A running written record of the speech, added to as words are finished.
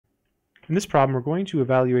In this problem, we're going to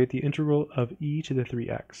evaluate the integral of e to the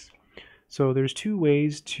 3x. So there's two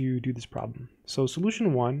ways to do this problem. So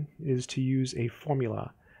solution one is to use a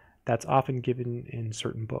formula that's often given in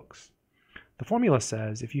certain books. The formula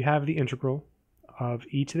says if you have the integral of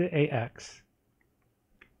e to the ax,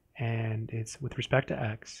 and it's with respect to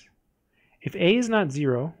x, if a is not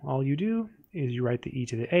 0, all you do is you write the e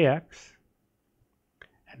to the ax,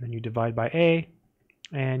 and then you divide by a,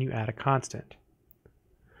 and you add a constant.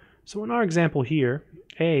 So in our example here,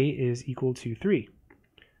 a is equal to 3.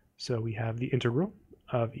 So we have the integral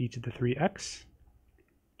of e to the 3x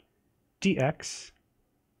dx,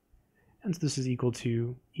 and so this is equal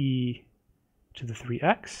to e to the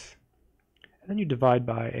 3x, and then you divide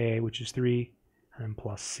by a, which is 3, and then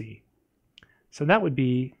plus c. So that would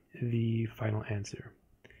be the final answer.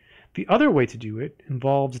 The other way to do it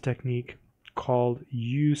involves a technique called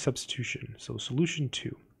u substitution, so solution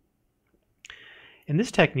 2. In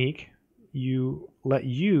this technique, you let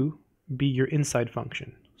u be your inside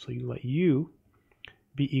function. So you let u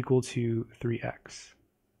be equal to 3x.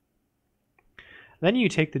 Then you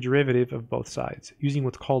take the derivative of both sides using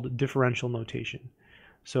what's called differential notation.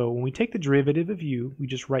 So when we take the derivative of u, we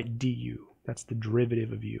just write du. That's the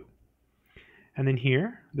derivative of u. And then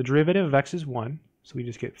here, the derivative of x is 1, so we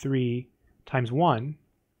just get 3 times 1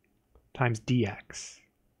 times dx.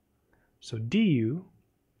 So du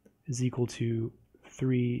is equal to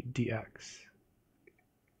 3 dx.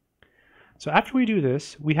 So after we do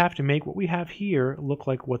this, we have to make what we have here look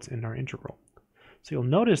like what's in our integral. So you'll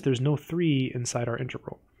notice there's no 3 inside our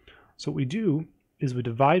integral. So what we do is we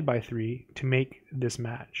divide by 3 to make this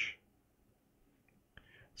match.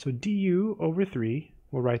 So du over 3,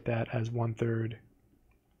 we'll write that as 1/3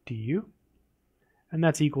 du, and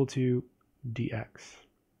that's equal to dx.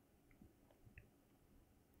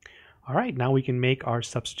 All right, now we can make our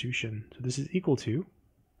substitution. So this is equal to,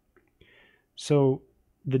 so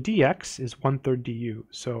the dx is 1/3 du.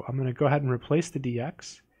 So I'm going to go ahead and replace the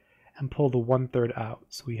dx and pull the 1/3 out.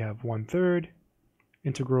 So we have 1/3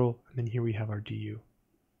 integral, and then here we have our du.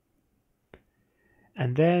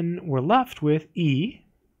 And then we're left with e,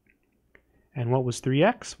 and what was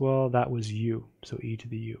 3x? Well, that was u, so e to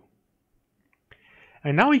the u.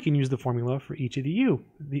 And now we can use the formula for e to the u.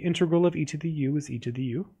 The integral of e to the u is e to the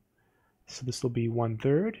u. So this will be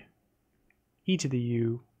 1/3 e to the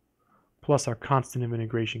u plus our constant of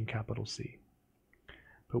integration, capital C.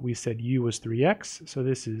 But we said u was 3x, so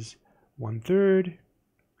this is 1/3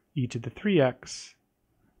 e to the 3x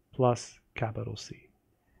plus capital C.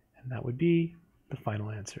 And that would be the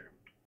final answer.